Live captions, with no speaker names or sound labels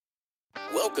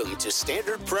Welcome to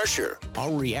Standard Pressure.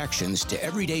 Our reactions to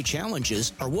everyday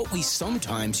challenges are what we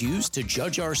sometimes use to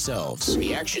judge ourselves.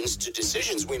 Reactions to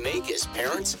decisions we make as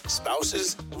parents,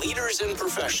 spouses, leaders, and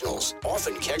professionals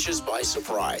often catch us by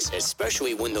surprise,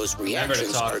 especially when those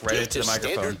reactions are due to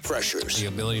standard pressures. The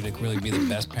ability to really be the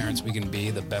best parents we can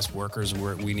be, the best workers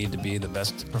we need to be, the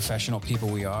best professional people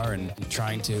we are, and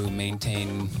trying to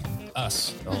maintain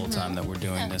us the whole time that we're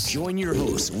doing this. Join your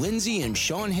hosts, Lindsay and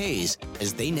Sean Hayes,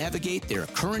 as they navigate their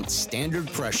current standard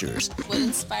pressures. What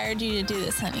inspired you to do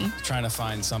this, honey? Trying to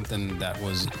find something that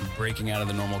was breaking out of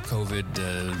the normal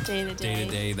COVID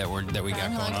day-to-day that we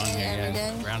got going on here.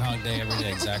 Groundhog Day every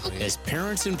day, exactly. As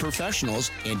parents and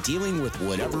professionals and dealing with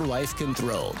whatever life can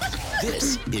throw.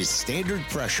 This is Standard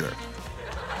Pressure.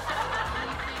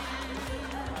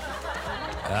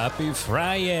 Happy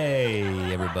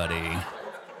Friday, everybody.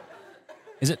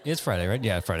 It's Friday, right?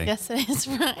 Yeah, Friday. Yes, it is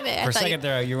Friday. For a second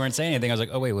there, you weren't saying anything. I was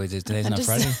like, oh, wait, today's not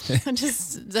Friday?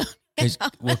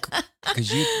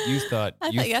 Because you thought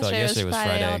yesterday was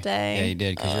Friday. All day. Yeah, you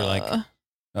did. Because you're like,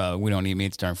 we don't eat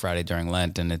meats during Friday during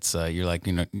Lent. And it's, you're like,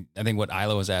 I think what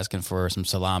Isla was asking for some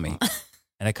salami.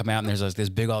 And I come out and there's this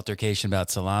big altercation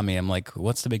about salami. I'm like,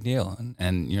 what's the big deal?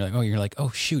 And you're like, oh,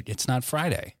 shoot, it's not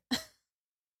Friday.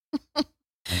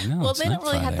 Well, they don't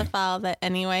really have to follow that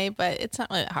anyway, but it's not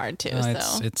really hard to.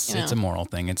 No, it's a moral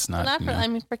thing. It's not.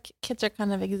 For kids are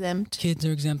kind of exempt. Kids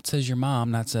are exempt, says your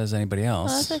mom, not says anybody else.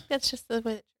 Well, I think that's just the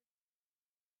way.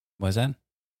 What's that?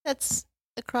 That's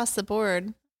across the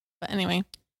board. But anyway.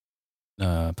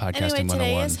 Podcasting 101.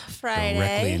 Today is Friday.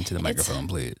 Directly into the microphone,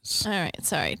 please. All right,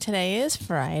 sorry. Today is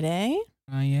Friday.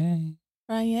 Friday.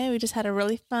 We just had a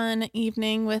really fun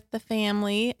evening with the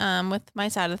family, with my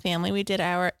side of the family. We did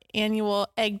our annual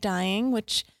egg dyeing,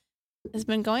 which has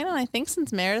been going on, I think,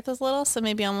 since Meredith was little, so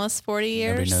maybe almost 40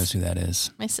 years. Nobody knows who that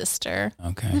is. My sister.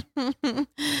 Okay.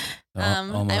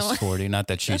 Almost 40. Not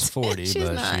that she's 40,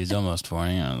 she's almost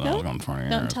 40.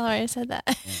 Don't tell her I said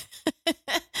that.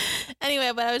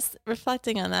 Anyway, but I was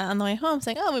reflecting on that on the way home,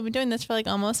 saying, we've been doing this for like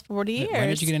almost 40 years. Why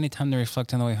did you get any time to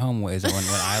reflect on the way home? Is it when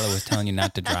Isla was telling you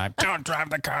not to drive? Don't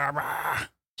drive the car.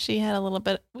 She had a little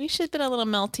bit, she's been a little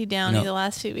melty down the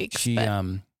last few weeks.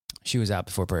 She was out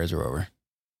before prayers were over.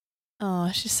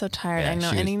 Oh, she's so tired. I know.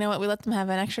 And you know what? We let them have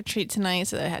an extra treat tonight,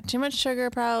 so they had too much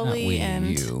sugar probably.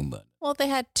 Well, they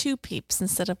had 2 Peeps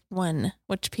instead of 1,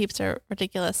 which Peeps are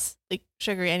ridiculously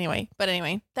sugary anyway. But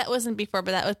anyway, that wasn't before,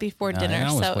 but that was before dinner,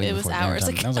 so it was hours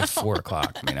ago. That was like 4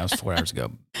 o'clock. I mean, that was 4 hours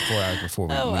ago. 4 hours before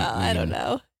we I don't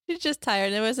know. She's just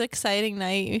tired. It was an exciting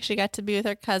night. She got to be with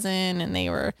her cousin, and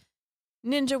they were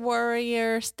Ninja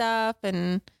Warrior stuff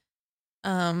and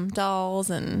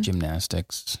dolls and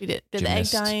gymnastics. We did the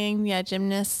egg dyeing. Yeah,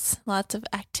 gymnasts. Lots of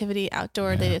activity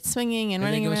outdoor. Yeah. They did swinging and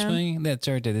running around. Swinging? That's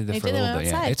right. They did that for a little bit.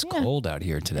 Yeah. It's cold out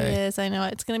here today. It is. I know.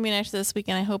 It's going to be nice this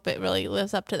weekend. I hope it really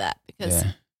lives up to that because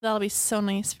that'll be so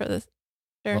nice for this.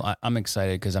 Sure. Well, I'm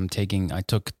excited because today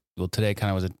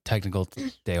kind of was a technical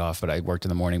day off, but I worked in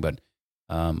the morning, but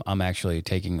I'm actually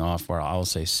taking off for, I'll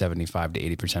say 75 to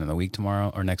 80% of the week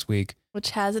tomorrow or next week.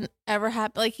 Which hasn't ever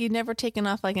happened. Like you've never taken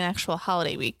off like an actual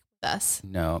holiday week with us.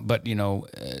 No, but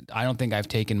I don't think I've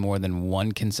taken more than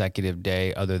 1 consecutive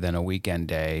day other than a weekend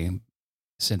day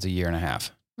since a year and a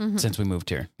half since we moved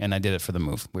here. And I did it for the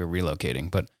move. We were relocating,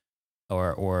 but,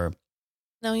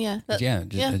 No, yeah. I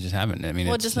just haven't. I mean,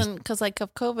 because like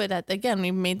of COVID, again,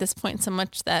 we made this point so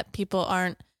much that people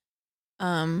aren't,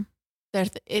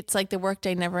 it's like the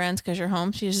workday never ends because you're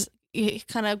home. So you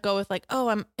kind of go with like,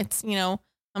 I'm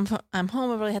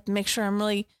home. I really have to make sure I'm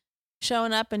really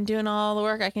showing up and doing all the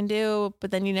work I can do.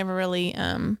 But then you never really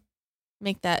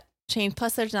make that change.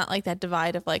 Plus, there's not like that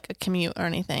divide of like a commute or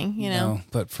anything, No,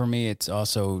 but for me, it's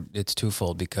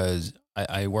twofold because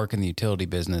I work in the utility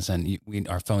business and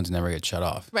our phones never get shut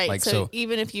off. Right. Like, so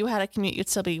even if you had a commute, you'd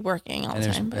still be working all the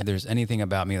time. There's anything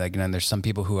about me, like, there's some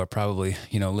people who are probably,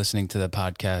 listening to the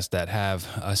podcast that have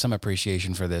some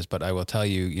appreciation for this, but I will tell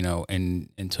you,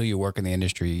 until you work in the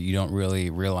industry, you don't really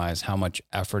realize how much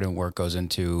effort and work goes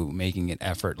into making it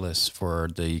effortless for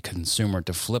the consumer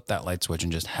to flip that light switch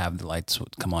and just have the lights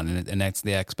come on. And that's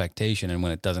the expectation. And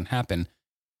when it doesn't happen,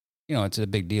 it's a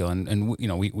big deal. And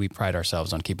we pride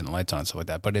ourselves on keeping the lights on and stuff like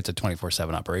that, but it's a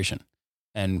 24/7 operation.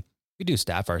 And we do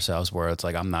staff ourselves where it's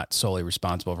like, I'm not solely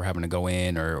responsible for having to go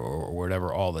in or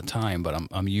whatever all the time, but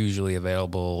I'm usually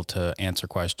available to answer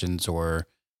questions or,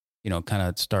 kind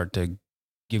of start to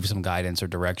give some guidance or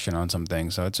direction on some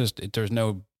things. So it's just, there's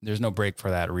no break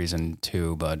for that reason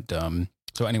too. But,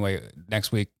 so anyway,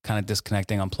 next week, kind of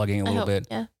disconnecting, unplugging a little bit.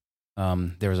 Yeah.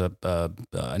 There was a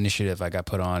initiative I got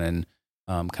put on and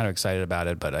kind of excited about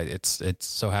it, but it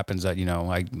so happens that,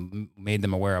 I made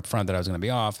them aware up front that I was going to be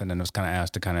off, and then was kind of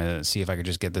asked to kind of see if I could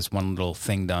just get this one little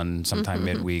thing done sometime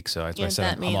midweek. So I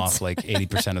said I'm off like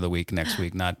 80% of the week next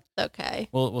week. Not okay.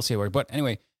 We'll see where. But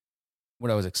anyway, what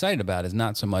I was excited about is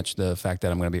not so much the fact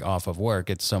that I'm going to be off of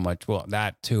work. It's so much, well,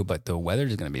 that too, but the weather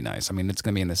is going to be nice. I mean, it's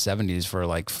going to be in the 70s for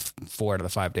like 4 out of the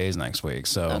 5 days next week.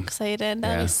 So excited.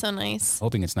 That'd be so nice.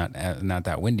 Hoping it's not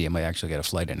that windy. I might actually get a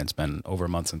flight in. It's been over a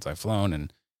month since I've flown,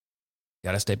 and you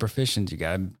got to stay proficient. You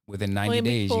got to, within 90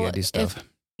 days, you got to do stuff.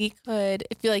 If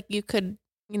you could,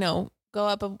 go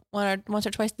up once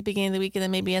or twice at the beginning of the week, and then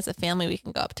maybe as a family, we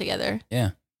can go up together.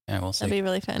 Yeah. Yeah, we'll see. That'd be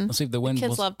really fun. We'll see if the winds.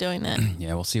 Kids love doing that.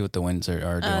 Yeah, we'll see what the winds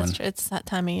are doing. It's that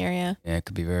time of year, yeah. Yeah, it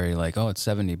could be very like, it's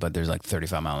 70, but there's like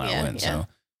 35-mile-an-hour wind. Yeah.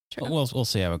 So we'll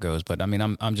see how it goes. But I mean,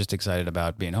 I'm just excited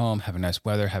about being home, having nice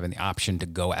weather, having the option to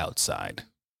go outside.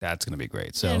 That's going to be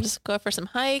great. So just go for some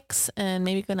hikes and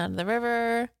maybe go down to the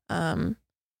river.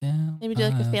 Maybe do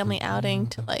like a family outing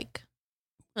to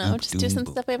just do some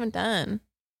stuff we haven't done.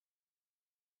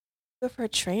 Go for a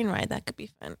train ride. That could be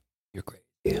fun. You're great.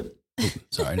 Yeah.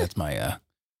 Sorry, that's my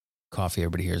coffee.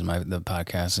 Everybody hears the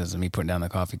podcast is me putting down the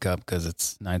coffee cup because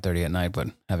it's 9:30 at night. But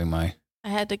having I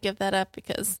had to give that up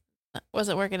because it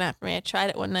wasn't working out for me. I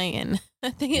tried it one night, and I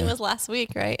think it was last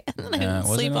week, right? And then I didn't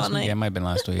sleep all night. Yeah, it might have been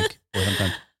last week. Or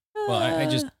sometime. Well, I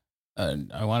just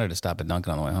I wanted to stop at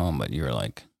Dunkin' on the way home, but you were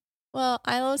like, well,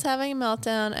 Isla was having a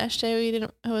meltdown.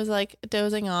 SJ was like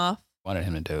dozing off. Wanted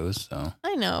him to doze, so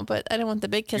I know, but I didn't want the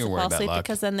big kids to fall asleep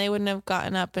because then they wouldn't have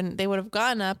gotten up, and they would have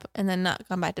gotten up and then not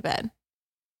gone back to bed.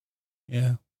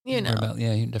 Yeah, you know.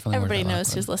 You definitely. Everybody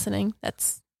knows who's listening.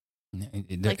 That's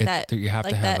that. You have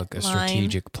to have a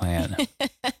strategic plan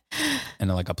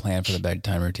and like a plan for the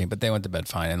bedtime routine. But they went to bed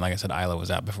fine, and like I said, Isla was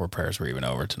out before prayers were even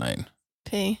over tonight.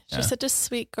 She's such a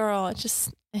sweet girl. It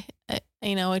just,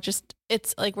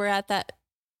 it's like we're at that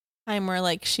time where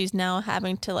like she's now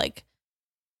having to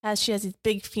she has these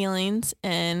big feelings,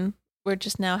 and we're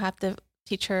just now have to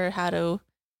teach her how to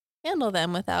handle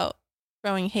them without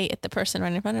throwing hate at the person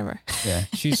right in front of her. Yeah,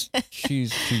 she got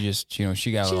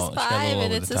she got a little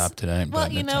over the top today. Well,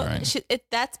 but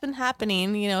that's been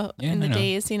happening, in the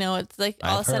days, it's like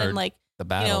all of a sudden like the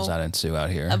battles that ensue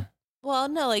out here. Well,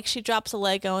 no, like she drops a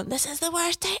leg going, "This is the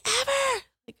worst day ever."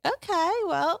 Like, okay,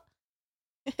 well,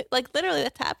 like literally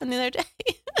that's happened the other day.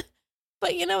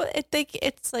 But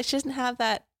it's like she doesn't have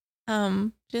that. She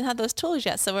doesn't have those tools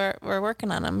yet, so we're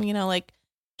working on them. Like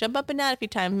jump up and down a few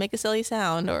times, make a silly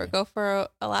sound, or go for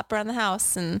a lap around the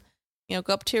house, and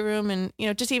go up to your room, and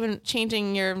just even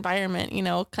changing your environment.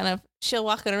 Kind of she'll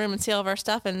walk in a room and see all of our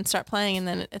stuff and start playing, and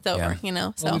then it's over.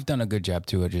 So well, we've done a good job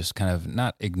too of just kind of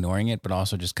not ignoring it, but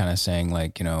also just kind of saying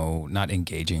like not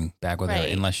engaging back with her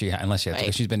unless she has to.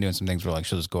 Because she's been doing some things where like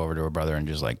she'll just go over to her brother and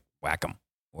just like whack him.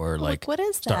 Or like what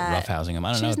is start that? roughhousing him.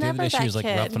 I don't know. The other day she was like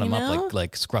roughing him up,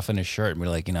 like scruffing his shirt, and we're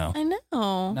like, I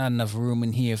know. Not enough room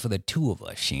in here for the two of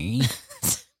us, she.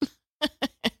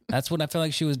 That's what I feel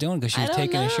like she was doing because she was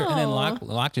taking his shirt, and then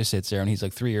Locke just sits there, and he's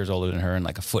like 3 years older than her and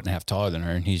like a foot and a half taller than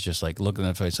her, and he's just like looking at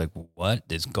her face like, what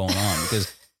is going on?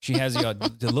 Because she has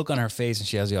the look on her face, and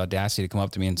she has the audacity to come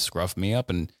up to me and scruff me up,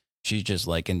 and she's just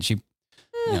like, and she,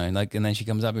 and then she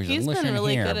comes up and she's like, listen been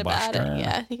really here, good about Buster. it.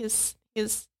 Yeah,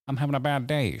 he's. I'm having a bad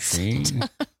day, see?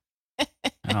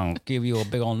 I'll give you a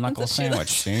big old knuckle sandwich,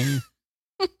 see?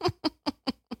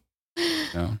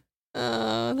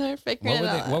 Oh, they're figuring it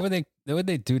out. What were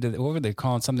they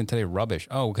calling something today? Rubbish.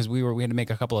 Oh, because we had to make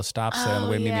a couple of stops on the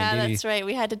way to meet me and Dee. That's right.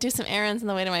 We had to do some errands on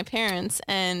the way to my parents,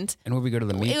 and would we go to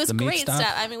the meat? It was the great meat stop?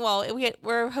 stuff. I mean,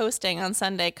 we're hosting on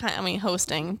Sunday.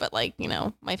 Hosting, but like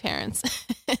my parents,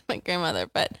 my grandmother.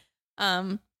 But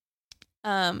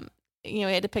we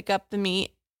had to pick up the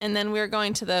meat. And then we were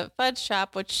going to the fudge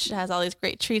shop, which has all these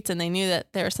great treats, and they knew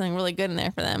that there was something really good in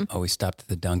there for them. Oh, we stopped at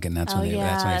the Dunkin'. That's when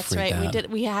they freaked out.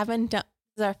 We haven't done.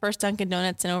 This is our first Dunkin'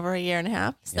 Donuts in over a year and a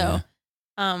half. So,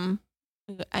 I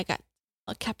got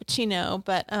a cappuccino,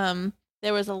 but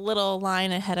there was a little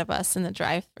line ahead of us in the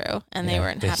drive-thru, and they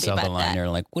weren't happy about that. They saw the line. They're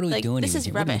like, "What are we doing? This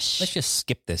is rubbish. Let's just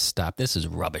skip this stop. This is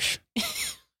rubbish."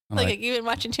 You've been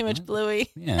watching too much Bluey.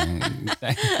 Yeah,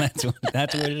 that's what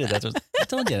it is. I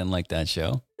told you I didn't like that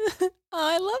show. Oh,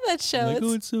 I love that show.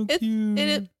 It's so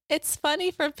cute. It's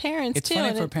funny for parents too,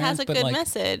 and it has a good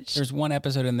message. There's one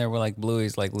episode in there where like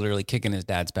Bluey's like literally kicking his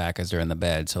dad's back as they're in the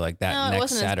bed. So like that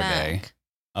next Saturday.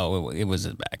 Oh, it was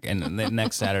his back. And the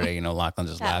next Saturday,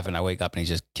 Lachlan's just laughing. I wake up and he's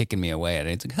just kicking me away at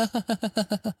it. It's like,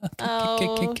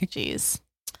 oh, jeez.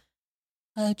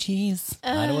 Oh, jeez.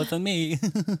 It wasn't me.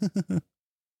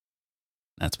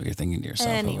 That's what you're thinking to yourself.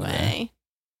 Anyway.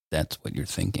 That's what you're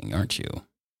thinking, aren't you?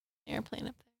 Airplane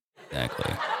up there.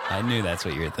 Exactly. I knew that's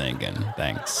what you were thinking.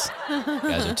 Thanks. You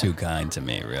guys are too kind to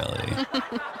me, really.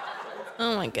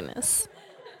 Oh my goodness.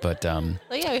 But So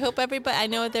yeah, we hope everybody. I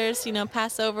know there's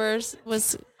Passovers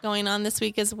was going on this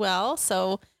week as well.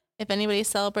 So if anybody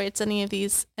celebrates any of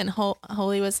these, and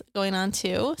Holy was going on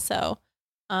too. So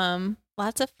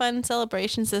lots of fun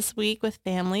celebrations this week with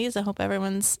families. I hope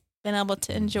everyone's been able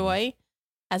to enjoy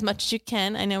as much as you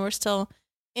can. I know we're still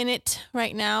in it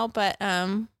right now, but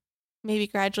maybe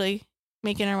gradually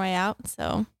making our way out.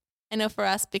 So I know for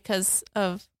us, because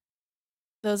of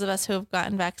those of us who have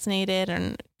gotten vaccinated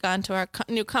and gone to our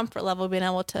new comfort level, being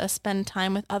able to spend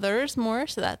time with others more.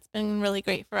 So that's been really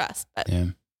great for us. But yeah.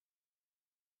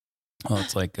 Well,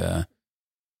 it's like, I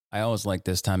always like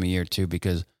this time of year too,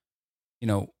 because,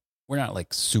 we're not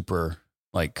like super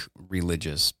like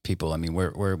religious people. I mean,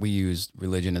 we use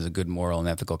religion as a good moral and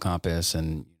ethical compass,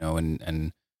 and, I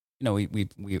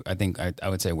think I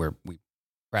would say we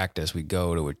practice, we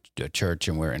go to a church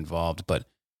and we're involved, but,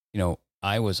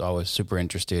 I was always super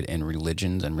interested in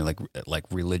religions and like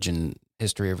religion,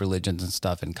 history of religions and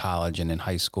stuff in college and in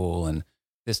high school. And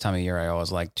this time of year, I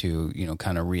always like to,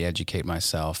 kind of re-educate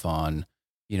myself on,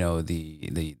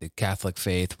 the Catholic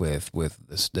faith with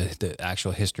the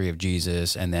actual history of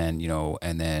Jesus, and then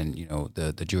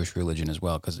the Jewish religion as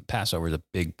well, because Passover is a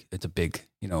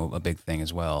big thing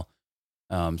as well.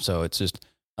 So it's just,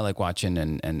 I like watching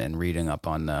and reading up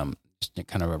on just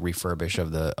kind of a refurbish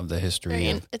of the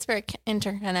history. It's very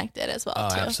interconnected as well. Oh,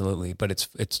 too. Absolutely. But it's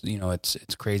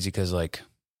it's crazy because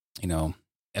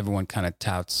everyone kind of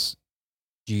touts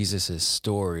Jesus's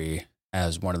story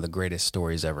as one of the greatest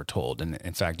stories ever told. And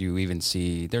in fact, you even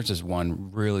see, there's this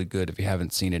one really good, if you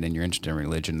haven't seen it and you're interested in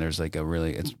religion, there's like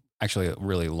it's actually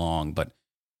really long, but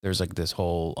there's like this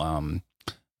whole,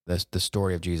 the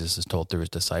story of Jesus is told through his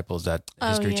disciples that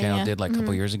History Channel did like a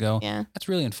couple years ago. Yeah. That's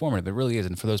really informative. It really is.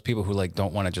 And for those people who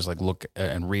don't want to just look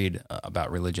and read about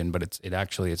religion, but it's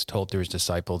told through his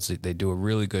disciples. They do a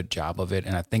really good job of it.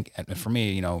 And I think for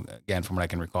me, again, from what I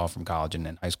can recall from college and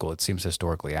in high school, it seems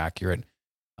historically accurate.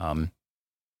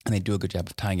 And they do a good job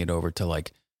of tying it over to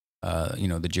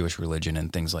the Jewish religion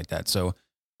and things like that. So,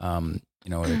 I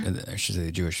should say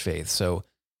the Jewish faith. So,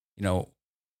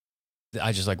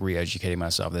 I just like re-educating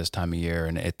myself this time of year,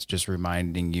 and it's just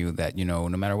reminding you that, no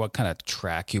matter what kind of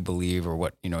track you believe or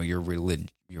what, your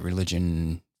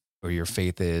religion or your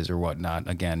faith is or whatnot,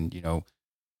 again,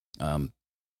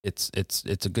 it's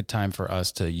a good time for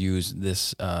us to use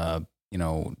this,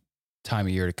 time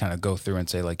of year to kind of go through and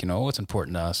say what's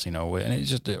important to us, and it's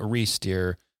just a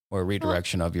re-steer or a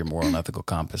redirection of your moral and ethical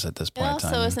compass at this point in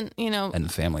time. Also isn't,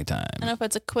 and family time. I don't know if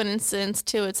it's a coincidence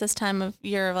too. It's this time of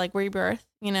year of rebirth,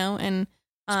 and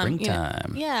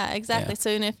springtime. Yeah, exactly. Yeah. So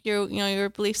if your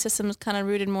belief system is kind of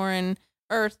rooted more in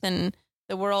earth and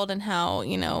the world and how,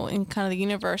 in kind of the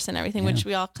universe and everything, which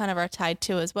we all kind of are tied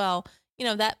to as well,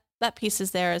 that piece is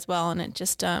there as well. And it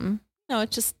just,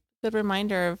 it's just a good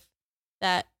reminder of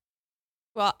that.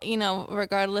 Well,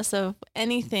 regardless of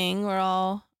anything, we're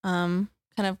all kind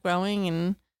of growing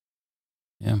and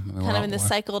kind of in this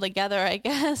cycle together, I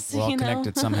guess. We're all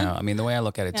connected somehow. I mean, the way I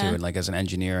look at it too, and as an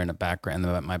engineer and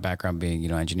my background being,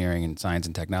 engineering and science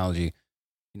and technology,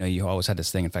 you always had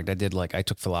this thing. In fact, I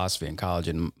took philosophy in college,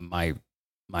 and my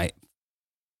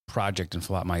project and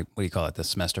what do you call it? The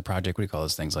semester project. What do you call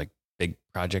those things? Like big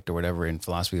project or whatever in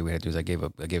philosophy that we had to do is I gave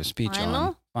a speech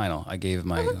on final. I gave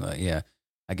my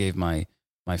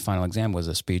my final exam was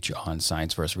a speech on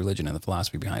science versus religion and the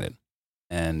philosophy behind it.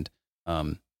 And,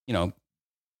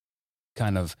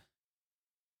 kind of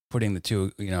putting the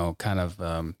two, everyone's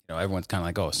kind of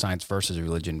like, oh, science versus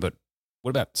religion, but what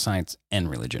about science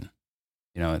and religion?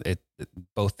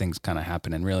 Both things kind of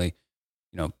happen. And really,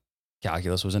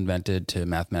 calculus was invented to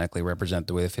mathematically represent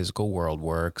the way the physical world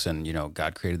works. And,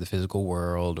 God created the physical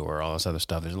world or all this other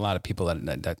stuff. There's a lot of people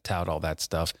that tout all that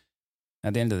stuff.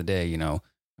 At the end of the day, no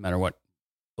matter what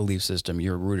belief system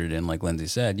you're rooted in, like Lindsay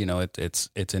said, it's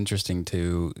interesting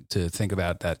to think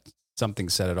about that something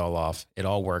set it all off. It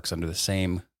all works under the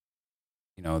same,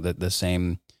 the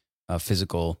same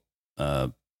physical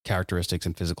characteristics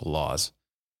and physical laws.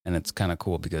 And it's kind of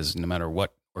cool because no matter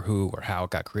what or who or how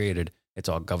it got created, it's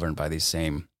all governed by these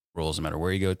same rules, no matter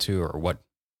where you go to or what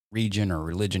region or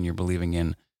religion you're believing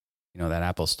in. That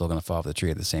apple's still going to fall off the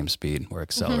tree at the same speed or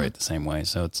accelerate the same way.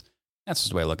 So that's just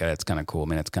the way I look at it. It's kind of cool. I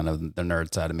mean, it's kind of the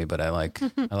nerd side of me, but I like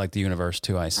the universe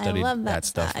too. I studied that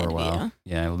stuff for a while.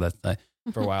 Yeah,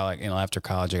 for a while, after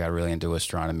college, I got really into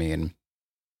astronomy and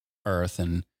Earth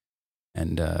and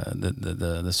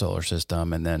the solar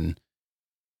system, and then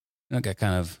got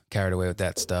kind of carried away with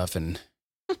that stuff, and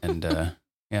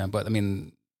yeah. But I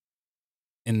mean,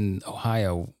 in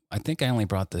Ohio, I think I only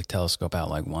brought the telescope out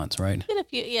like once, right? Did a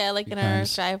few, yeah, like Few in our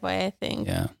times. driveway, I think.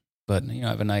 Yeah. But, I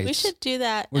have a nice... We should do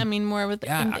that. I mean, more with,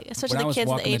 especially when I the was kids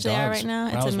the walking age the they are dogs- right now.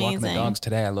 When It's I was amazing. walking the dogs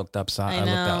today, I looked upside. I I looked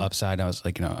know. upside. I was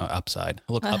like, upside.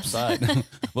 Look upside.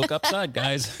 Look upside,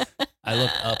 guys. I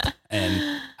looked up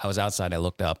and I was outside. I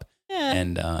looked up Yeah.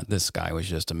 and the sky was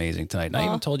just amazing tonight. And I even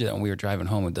Well, told you that when we were driving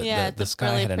home, the it's a sky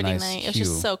really had a pretty nice night. It's hue.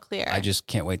 just so clear. I just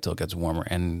can't wait till it gets warmer.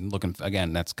 And looking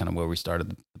again, that's kind of where we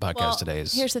started the podcast Well, today.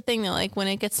 Is here's the thing though, like when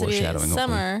it gets to be Foreshadowing,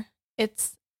 summer,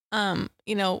 it's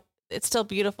it's still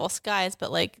beautiful skies,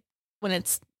 but like when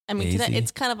it's today, Hazy?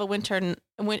 it's kind of a winter.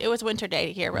 It was a winter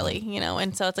day here, really,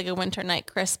 and so it's like a winter night,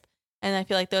 crisp. And I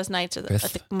feel like those nights are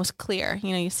Crisp. the most clear.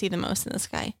 You see the most in the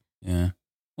sky. Yeah.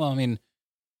 Well, I mean,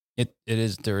 it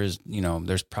is,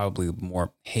 there's probably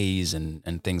more haze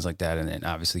and things like that. And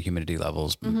obviously humidity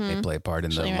levels, they Mhm. play a part in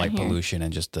the Especially around light here. pollution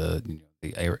and just the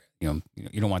air, you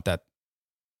don't want that,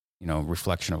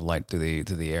 reflection of light through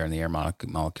the air and the air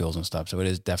molecules and stuff. So it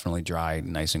is definitely dry,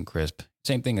 nice and crisp.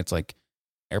 Same thing. It's like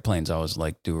airplanes always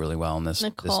do really well in this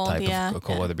Cold, type yeah, of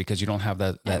cold yeah. weather because you don't have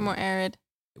that More arid.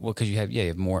 well, because you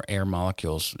have more air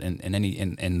molecules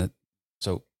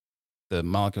so the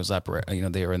molecules operate,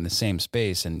 they are in the same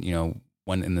space, and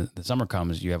when in the summer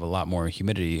comes, you have a lot more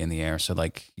humidity in the air. So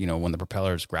when the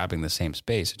propeller is grabbing the same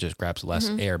space, it just grabs less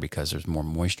Mhm. air because there's more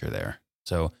moisture there.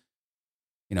 So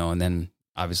and then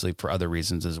obviously for other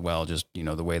reasons as well, just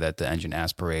the way that the engine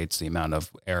aspirates, the amount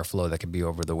of airflow that can be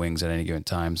over the wings at any given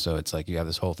time. So it's like you have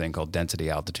this whole thing called density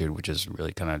altitude, which is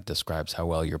really kind of describes how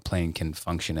well your plane can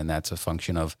function, and that's a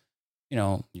function of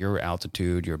your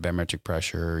altitude, your barometric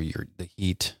pressure, the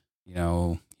heat,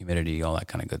 humidity, all that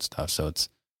kind of good stuff. So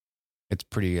it's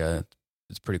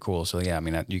pretty cool. So yeah, I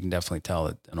mean you can definitely tell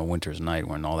that on a winter's night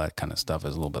when all that kind of stuff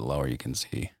is a little bit lower, you can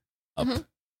see up. Mhm.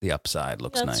 The upside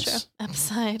looks That's nice. true.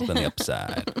 Upside. On the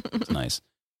upside, it's nice.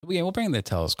 But yeah, we'll bring the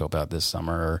telescope out this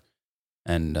summer,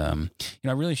 and I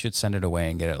really should send it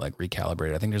away and get it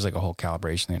recalibrated. I think there's a whole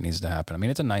calibration that needs to happen. I mean,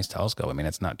 it's a nice telescope. I mean,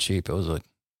 it's not cheap. It was a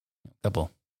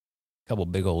couple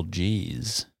big old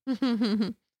G's.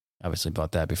 Obviously,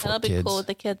 bought that before That'll be kids. cool with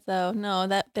the kids, though. No,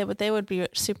 that they would be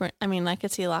super. I mean, I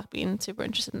could see Locke being super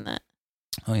interested in that.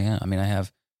 Oh yeah, I mean, I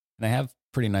have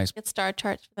pretty nice. Get star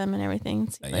charts for them and everything.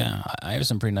 See, Yeah, I have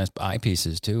some pretty nice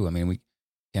eyepieces too. I mean, we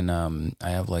can. I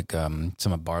have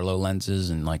some of Barlow lenses,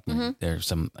 and Mhm. there's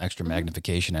some extra Mhm.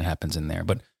 magnification that happens in there.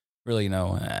 But really,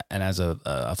 and as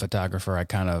a photographer, I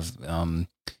kind of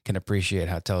can appreciate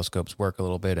how telescopes work a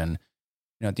little bit. And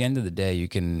at the end of the day, you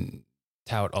can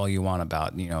tout all you want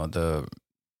about the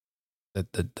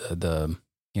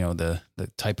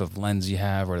type of lens you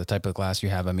have or the type of glass you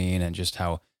have. I mean, and just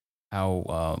how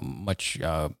much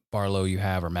Barlow you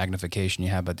have or magnification you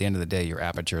have. But at the end of the day, your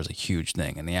aperture is a huge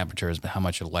thing. And the aperture is how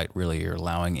much light really you're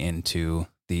allowing into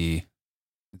the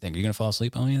thing. Are you going to fall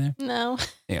asleep on me there? No,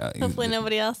 Yeah. hopefully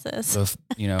nobody else is. So,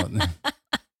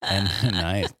 and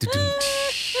nice.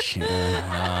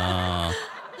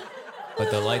 But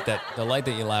the light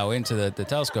that you allow into the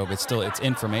telescope, it's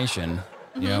information,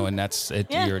 Mhm. and that's it.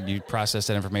 Yeah. You process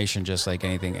that information just like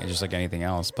anything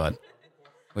else. But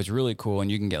what's really cool, and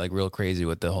you can get real crazy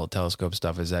with the whole telescope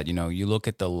stuff, is that you look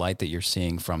at the light that you're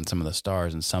seeing from some of the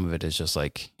stars, and some of it is just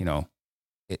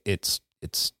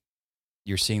it's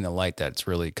you're seeing the light that's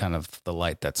really kind of the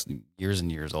light that's years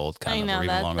and years old, I know or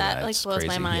even longer than that It's blows my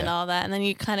crazy. mind. Yeah. All that, and then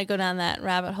you kind of go down that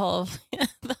rabbit hole of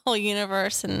the whole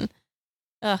universe and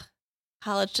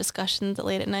college discussions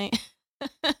late at night.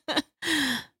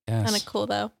 Yes. Kind of cool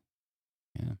though.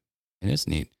 It is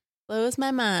neat. Blows my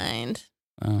mind.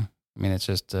 I mean, it's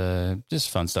just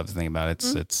fun stuff to think about.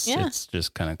 It's Yeah. it's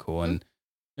just kind of cool, and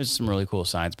there's some really cool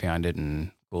science behind it,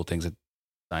 and cool things that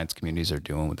science communities are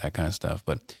doing with that kind of stuff.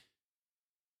 But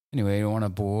anyway, I don't want to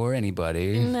bore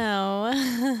anybody. No.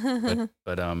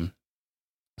 But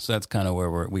so that's kind of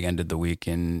where we ended the week,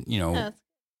 and That's-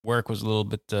 work was a little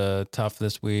bit tough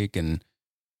this week, and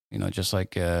just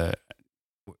like I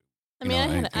mean,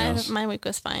 anything else? my week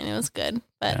was fine. It was good,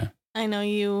 but Yeah. I know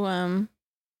you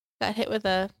got hit with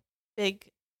a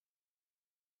big,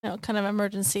 kind of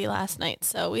emergency last night.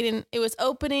 So we didn't. It was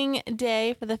opening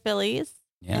day for the Phillies,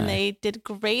 yeah, and they did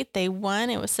great. They won.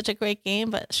 It was such a great game,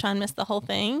 but Sean missed the whole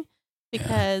thing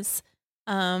because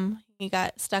he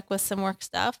got stuck with some work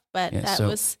stuff. But Yeah, that so-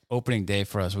 was opening day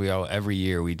for us. Every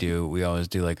year we always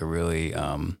do a really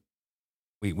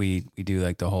we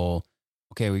do the whole,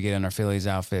 okay, we get in our Phillies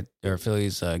outfit or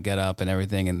Phillies get up and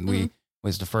everything, and we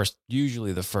was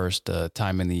usually the first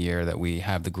time in the year that we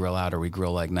have the grill out, or we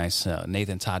grill nice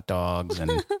Nathan's hot dogs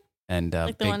and like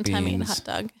the baked one time you eat a beans. hot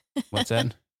dog. What's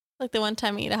that? Like the one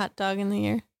time you eat a hot dog in the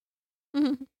year.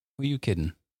 Who are you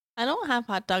kidding? I don't have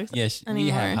hot dogs Yes, anymore. we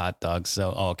have hot dogs.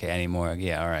 So okay, anymore.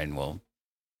 Yeah, all right. Well,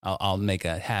 I'll make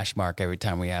a hash mark every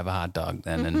time we have a hot dog.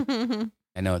 Then, and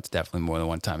I know it's definitely more than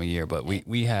one time a year, but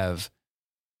we had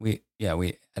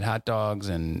hot dogs,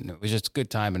 and it was just a good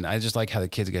time. And I just like how the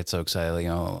kids get so excited. You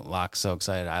know, Locke's so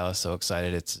excited, Isla's so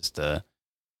excited. It's just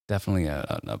definitely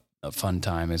a fun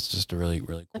time. It's just a really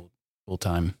really cool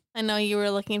time. I know you were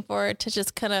looking forward to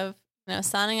just kind of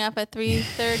signing up at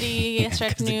 3:30 yesterday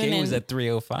afternoon. The game was at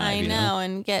 3:05. I know,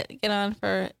 and get on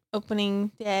for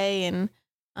opening day, and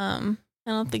I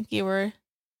don't think you were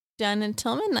done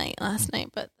until midnight last night,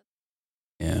 but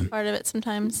yeah, part of it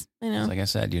sometimes. Like I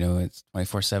said, it's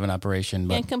 24/7 operation.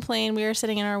 But can't complain. We were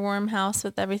sitting in our warm house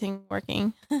with everything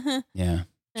working. Yeah,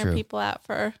 there are people out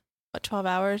for 12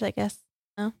 hours, I guess.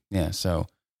 No? Yeah, so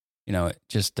it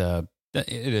just it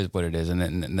is what it is, and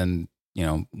then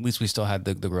at least we still had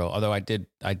the grill. Although I did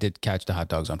catch the hot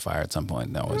dogs on fire at some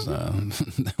point. That was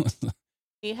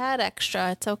We had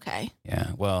extra. It's okay.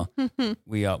 Yeah. Well,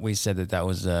 we said that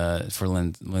was for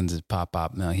Lynn's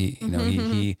pop. No,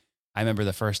 he. I remember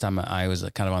the first time I was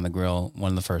kind of on the grill.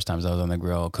 One of the first times I was on the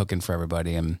grill cooking for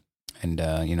everybody, and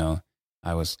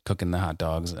I was cooking the hot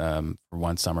dogs for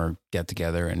one summer get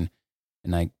together, and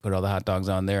I put all the hot dogs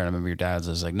on there. And I remember your dad was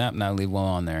just like, "Nope, now leave one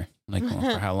on there." I'm like,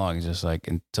 well, for how long? He's just like,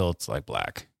 until it's like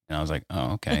black. And I was like,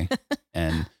 oh, okay.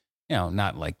 And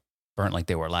not like burnt like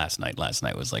they were last night. Last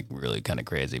night was like really kind of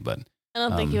crazy, but I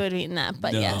don't think you would have eaten that,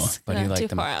 but no, yes, but he liked too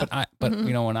them. far out. But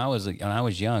when I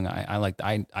was young,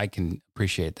 I can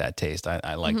appreciate that taste.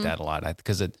 I like that a lot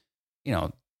because it,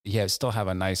 still have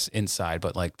a nice inside,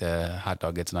 but like the hot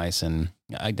dog gets nice, and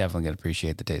I definitely can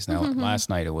appreciate the taste. Now, last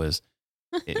night it was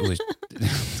I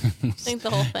think the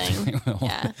whole thing.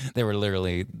 Yeah. They were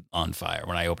literally on fire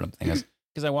when I opened up the thing.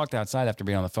 Because I walked outside after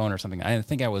being on the phone or something. I didn't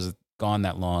think I was gone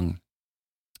that long.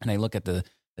 And I look at the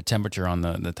temperature on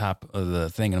the top of the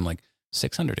thing, and I'm like,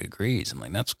 600 degrees. I'm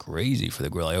like, that's crazy for the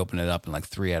grill. I opened it up, and like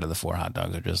 3 out of the 4 hot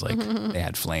dogs are just like, they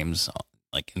had flames,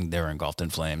 like, and they were engulfed in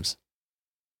flames.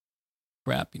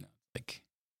 Crap, like,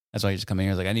 that's why you just come in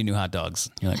here. Like, I need new hot dogs.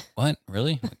 You're like, what?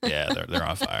 Really? Like, yeah, they're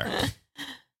on fire.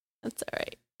 That's all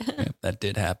right. Yeah, that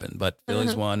did happen, but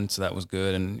Phillies won, so that was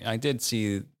good. And I didn't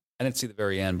see the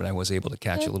very end, but I was able to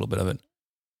catch a little bit of it.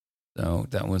 So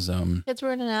that was kids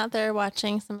were out there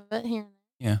watching some of it here and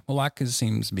there. Yeah, well, Locke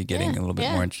seems to be getting a little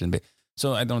bit more interested.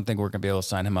 So I don't think we're gonna be able to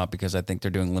sign him up because I think they're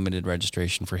doing limited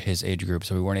registration for his age group.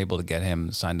 So we weren't able to get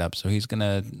him signed up. So he's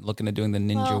looking at doing the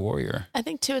Ninja Warrior. I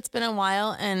think too, it's been a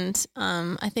while, and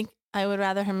I think I would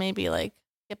rather him maybe like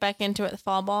get back into it the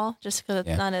fall ball, just because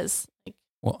it's not as like.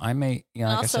 Well, I may,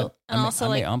 like also, I said, I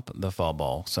may ump the fall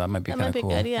ball, so that might be kind of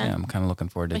cool. Good, yeah. I'm kind of looking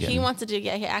forward to but getting. He wants to do.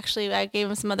 Yeah, I gave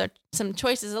him some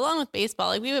choices along with baseball.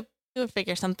 Like we would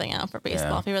figure something out for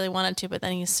baseball if he really wanted to. But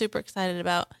then he's super excited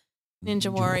about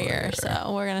Ninja Warrior,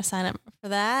 so we're gonna sign up for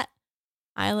that.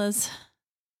 Isla's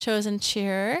chosen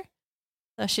cheer,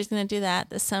 so she's gonna do that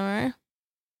this summer.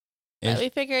 But we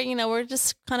figure, we're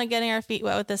just kind of getting our feet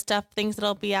wet with this stuff. Things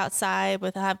that'll be outside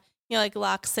with like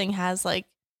Locke's thing has like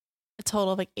a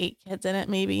total of like 8 kids in it,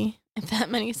 maybe if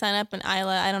that many sign up. And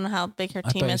Isla, I don't know how big her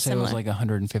team is. It was like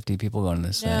 150 people going to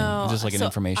this thing. Is this like an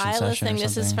information Isla's session thing, or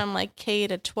something? This is from like K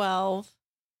to 12.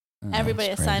 Everybody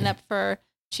has signed up for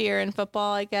cheer and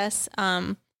football, I guess,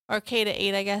 or K to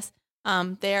 8, I guess.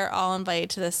 They're all invited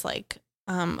to this like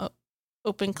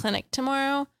open clinic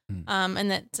tomorrow. And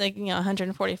that's like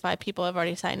 145 people have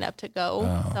already signed up to go.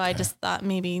 Oh, okay. So I just thought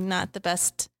maybe not the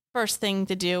best first thing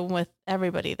to do with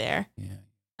everybody there. Yeah.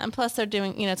 And plus they're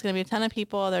doing, it's going to be a ton of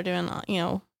people. They're doing,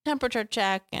 temperature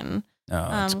check and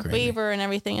waiver and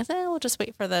everything. I said, we'll just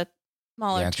wait for the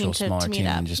smaller team to meet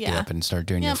up. And just get up and start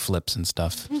doing your flips and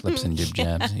stuff, flips and jib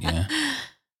jabs. Yeah.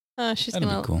 Oh, she's That'd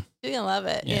be cool. She's gonna love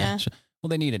it. Yeah. Well,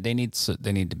 they need it. They need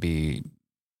to be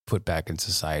put back in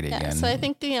society again. So I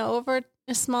think over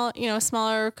a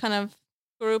smaller kind of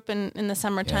group in the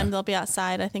summertime, they'll be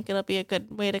outside. I think it'll be a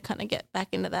good way to kind of get back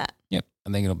into that. Yep,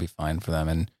 I think it'll be fine for them.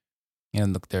 And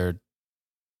look,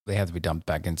 they have to be dumped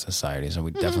back in society. So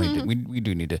we definitely we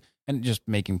do need to, and just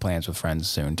making plans with friends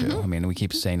soon too. I mean, we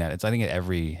keep saying that. It's I think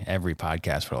every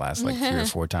podcast for the last like 3 or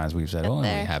 4 times we've said, we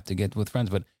have to get with friends,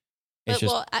 but it's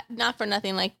just not for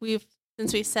nothing. Like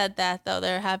since we said that though,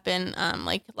 there have been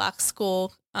like Locke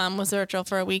School was virtual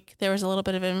for a week. There was a little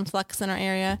bit of an influx in our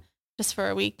area just for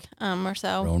a week or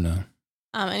so. Rona.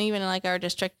 And even in like our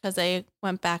district, because they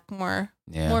went back more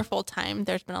full time,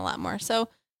 there's been a lot more. So,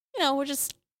 we're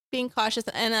just being cautious.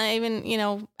 And I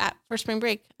even, for spring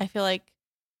break, I feel like,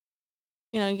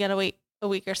 you got to wait a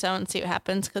week or so and see what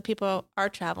happens because people are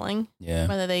traveling, Yeah.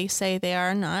 whether they say they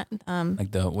are or not.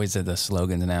 Like the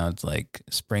slogans now, it's like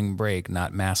spring break,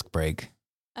 not mask break.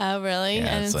 Oh, really? Yeah,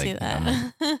 I didn't it's see like,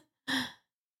 that.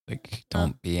 Like,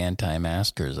 don't be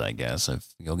anti-maskers, I guess. If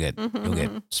you'll get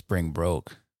spring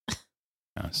broke.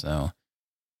 So,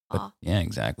 but Aw. yeah,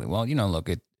 exactly. Well, look,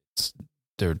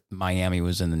 Miami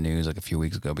was in the news like a few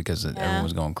weeks ago because everyone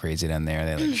was going crazy down there.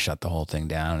 They like shut the whole thing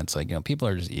down. It's like, people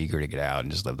are just eager to get out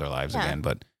and just live their lives again.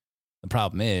 But the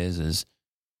problem is,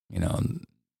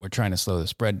 we're trying to slow the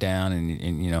spread down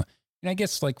and I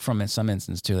guess like from some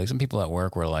instance too, like some people at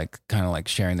work were like kind of like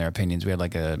sharing their opinions. We had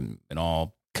like an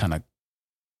all kind of,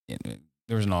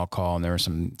 there was an all call and there was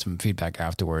some feedback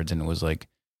afterwards. And it was like,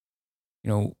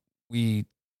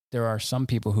 there are some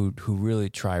people who really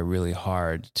try really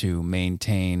hard to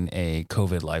maintain a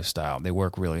COVID lifestyle. They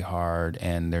work really hard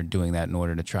and they're doing that in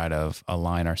order to try to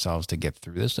align ourselves to get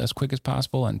through this as quick as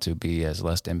possible and to be as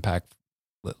least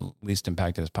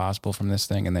impacted as possible from this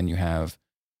thing. And then you have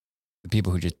the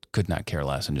people who just could not care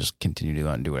less and just continue to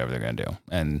go and do whatever they're going to do.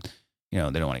 And, they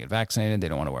don't want to get vaccinated. They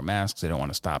don't want to wear masks. They don't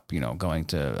want to stop, going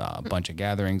to a bunch of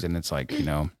gatherings. And it's like,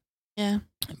 yeah,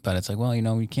 but it's like, well,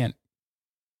 you can't,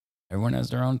 everyone has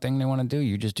their own thing they want to do.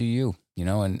 You just do you,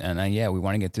 and yeah, we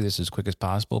want to get through this as quick as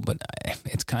possible, but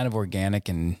it's kind of organic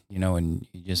and, and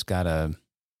you just gotta,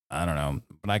 I don't know,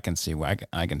 but I can see where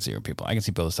I can see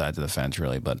both sides of the fence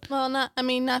really, but. Well, not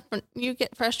you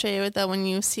get frustrated with that when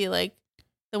you see like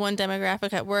the one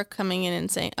demographic at work coming in and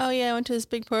saying, oh yeah, I went to this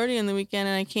big party on the weekend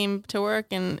and I came to work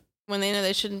and when they know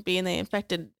they shouldn't be and they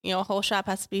infected, a whole shop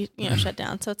has to be, shut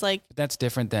down. So it's like, that's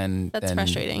different than,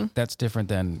 frustrating. That's different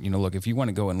than, look, if you want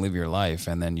to go and live your life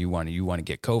and then you want to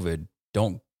get COVID,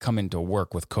 don't come into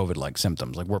work with COVID-like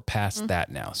symptoms. Like we're past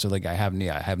that now. So like I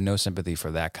have no sympathy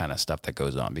for that kind of stuff that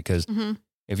goes on because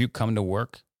if you come to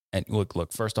work and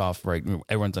look, first off, right,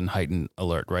 everyone's on heightened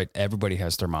alert, right? Everybody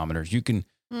has thermometers. You can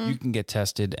get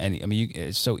tested and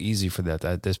it's so easy for that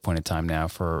at this point in time now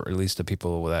for at least the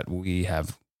people that we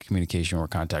have communication or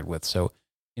contact with. So,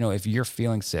 if you're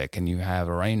feeling sick and you have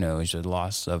a runny nose or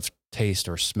loss of taste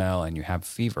or smell and you have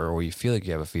fever or you feel like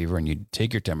you have a fever and you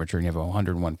take your temperature and you have a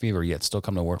 101 fever, yet still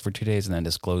come to work for 2 days and then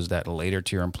disclose that later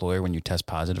to your employer when you test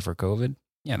positive for COVID.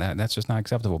 Yeah, that's just not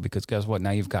acceptable because guess what?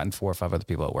 Now you've gotten 4 or 5 other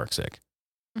people at work sick.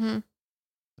 Mm-hmm.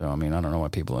 So, I don't know why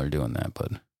people are doing that,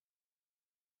 but.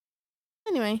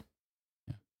 Anyway.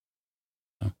 Yeah.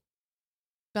 Oh.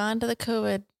 Gone to the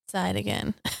COVID side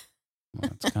again. Well,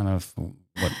 it's kind of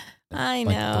what I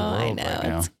know. Right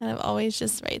it's kind of always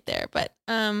just right there. But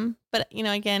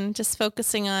again, just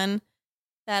focusing on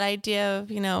that idea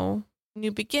of,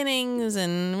 new beginnings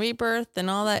and rebirth and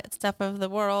all that stuff of the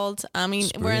world. I mean,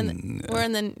 Spring. we're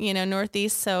in the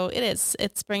Northeast, so it's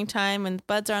springtime and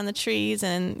buds are on the trees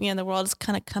and, the world is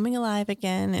kind of coming alive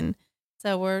again. And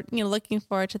so we're, looking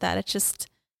forward to that. It's just,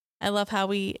 I love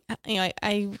how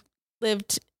I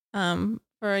lived,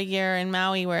 for a year in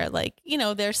Maui where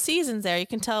there's seasons there. You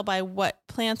can tell by what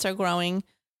plants are growing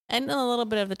and a little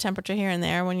bit of the temperature here and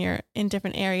there when you're in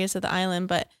different areas of the island.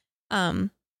 But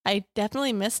I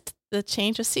definitely missed the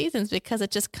change of seasons because it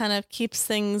just kind of keeps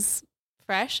things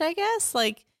fresh, I guess.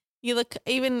 Like you look,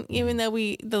 even though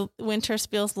the winter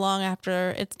feels long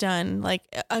after it's done, like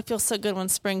I feel so good when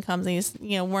spring comes and these,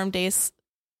 warm days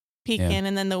peek in.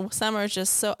 And then the summer is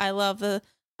just so, I love the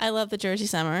Jersey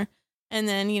summer. And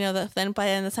then, then by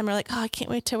the end of the summer, like, oh, I can't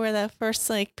wait to wear the first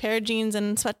like pair of jeans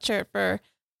and sweatshirt for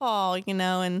fall,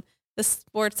 and the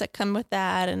sports that come with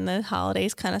that and the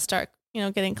holidays kind of start,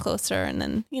 getting closer. And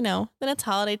then, then it's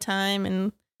holiday time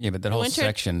and yeah, but that whole winter,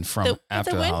 section from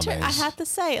after the winter, holidays. I have to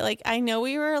say, like, I know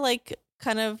we were like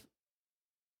kind of,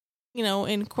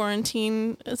 in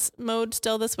quarantine mode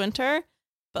still this winter,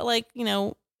 but like,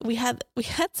 we had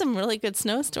some really good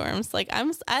snowstorms. Like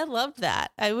I loved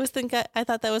that. I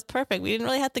thought that was perfect. We didn't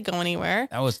really have to go anywhere.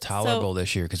 That was tolerable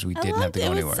this year because we didn't have to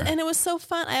go anywhere. And it was so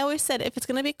fun. I always said, if it's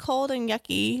going to be cold and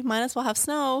yucky, might as well have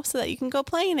snow so that you can go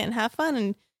play in it and have fun.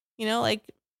 And,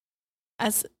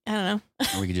 I don't know.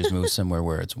 We could just move somewhere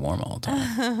where it's warm all the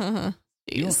time.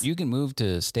 You can move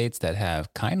to states that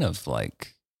have kind of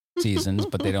like seasons,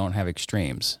 but they don't have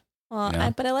extremes.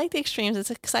 Well, but I like the extremes. It's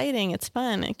exciting. It's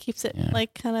fun. It keeps it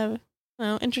like kind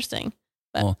of interesting.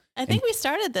 But I think we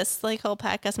started this like whole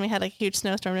podcast and we had like a huge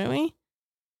snowstorm, didn't we?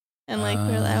 And like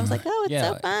I was like, oh, it's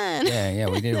so fun. Yeah,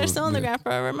 we did. They're still on the ground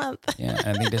for over a month. Yeah,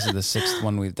 I think this is the 6th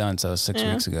one we've done. So it was 6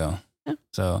 weeks ago. Yeah.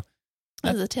 So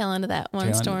that was the tail end of that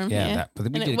one storm. But we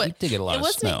did get a lot of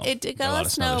snow. It got a lot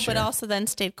of snow, but also then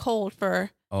stayed cold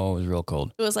for. Oh, it was real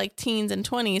cold. It was like teens and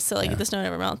 20s, so like the snow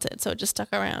never melted, so it just stuck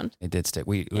around. It did stick.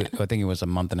 I think it was a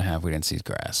month and a half we didn't see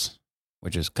grass.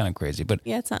 which is kind of crazy. But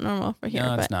Yeah, it's not normal for here. no,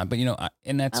 but it's not. But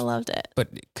I loved it.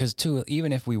 But because too,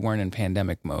 even if we weren't in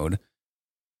pandemic mode,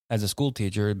 as a school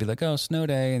teacher, it'd be like, oh, snow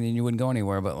day, and then you wouldn't go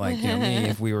anywhere. But like me,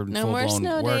 if we were No full more blown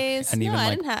snow work, days. and No, even I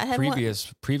like didn't I had one.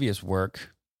 previous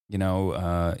work,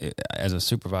 as a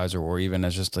supervisor or even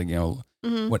as just like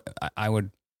Mhm. what I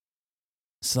would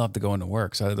still have to go into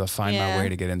work, so I had to find my Yeah. way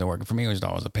to get into work. And for me, it was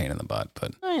always a pain in the butt.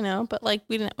 But I know, but like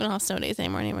we don't have snow days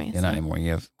anymore anyway. not anymore.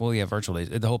 You have virtual days.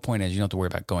 The whole point is you don't have to worry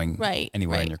about going Right.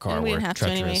 anywhere right. in your car. And we where didn't have it's to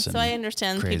anyway. treacherous So I and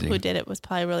understand crazy. people who did it was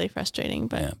probably really frustrating,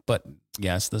 but yeah, but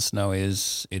yes, the snow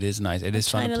is nice. It is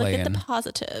fun trying to to play look in. at the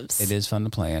positives. It is fun to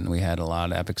play in. We had a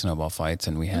lot of epic snowball fights,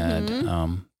 and we had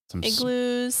Mhm. some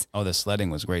Igloos, the sledding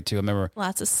was great too. I remember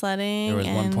lots of sledding. there was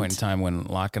one and- point in time when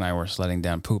Locke and I were sledding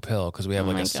down Poop Hill because we have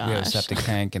Oh like my we have a gosh. septic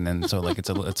tank, and then so like it's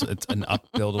an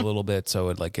upbuild a little bit, so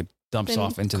it dumps been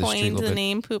off into the street a coined little the bit.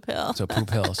 name Poop Hill. So Poop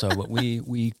Hill. So what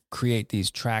we create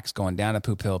these tracks going down to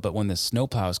Poop Hill, but when the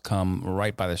snowplows come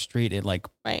right by the street, it like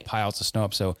Right. piles the snow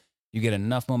up. So you get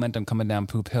enough momentum coming down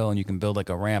Poop Hill, and you can build like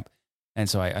a ramp. And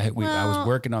so I was Well-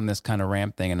 working on this kind of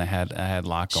ramp thing, and I had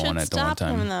Locke going Should at the one stop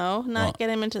time. him though, not Well, get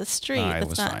him into the street. It That's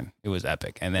was not, fine. It was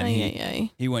epic. And then Ay, ay,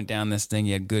 ay. he went down this thing.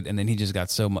 He had good, and then he just got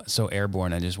so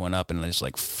airborne. I just went up and I just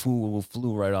like flew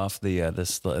right off the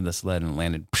sled and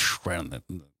landed right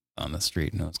on the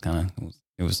street. And it was kind of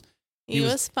it was. He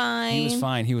was fine. He was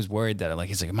fine. He was worried that like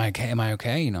he's like, am I okay? Am I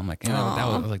okay? I'm like,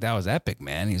 yeah, that was epic,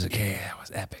 man. He's like, yeah, that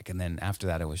was epic. And then after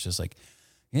that, it was just like,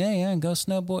 yeah, go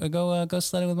snowboard, go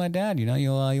sledding with my dad.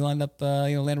 You'll end up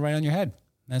you'll land right on your head.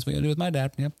 That's what you'll do with my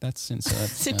dad. Yep, that's so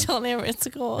that's So telling him it's a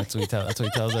goal. that's what he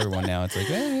tells everyone now. It's like,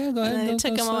 yeah, go ahead. And then go, it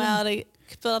took go him a sled. while to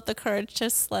build up the courage to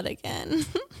sled again.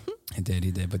 He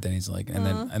did. But then he's like, and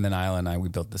then Isla and I, we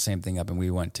built the same thing up, and we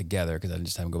went together because I didn't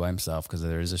just have him go by himself because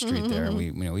there is a street there, and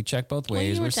we checked both Well,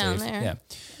 ways. you were We're down safe. there.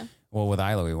 Yeah. Well, with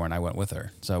Isla we weren't. I went with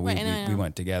her, so we Right, I know. we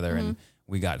went together and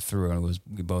we got through, and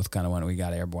we both kind of went. We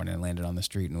got airborne and landed on the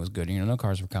street, and it was good. No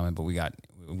cars were coming, but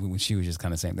she was just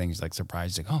kind of same thing. She's like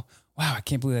surprised, she's like, oh wow, I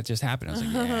can't believe that just happened. I was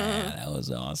like, yeah, that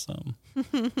was awesome.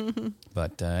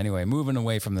 But anyway, moving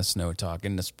away from the snow talk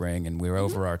into spring, and we're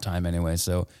over our time anyway,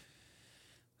 so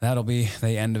that'll be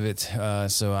the end of it.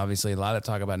 So obviously a lot of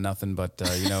talk about nothing, but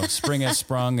spring has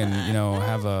sprung, and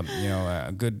have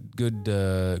a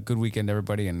good weekend,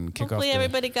 everybody, and kick Hopefully off the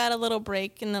everybody got a little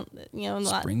break in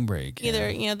the spring break.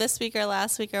 either this week or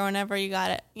last week or whenever you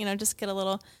got it. Just get a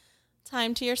little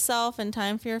time to yourself and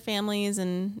time for your families,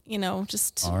 and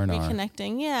just R&R.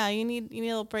 reconnecting. Yeah, you need a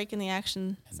little break in the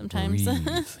action sometimes.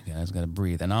 Breathe. You guys got to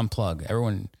breathe and unplug.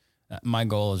 Everyone, my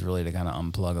goal is really to kind of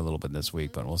unplug a little bit this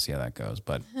week, but we'll see how that goes.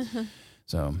 But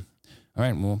so, all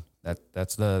right, well,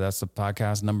 that's the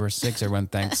podcast number 6. Everyone,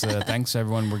 thanks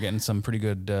everyone. We're getting some pretty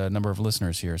good number of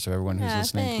listeners here. So everyone who's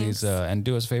listening, thanks. please and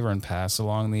do us a favor and pass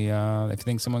along the if you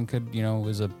think someone could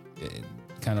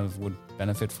kind of would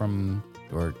benefit from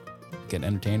or get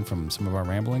entertained from some of our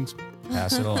ramblings,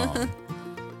 pass it along.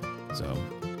 So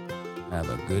have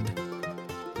a good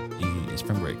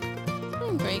spring break.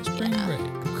 Break, Spring yeah.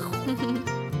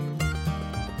 break.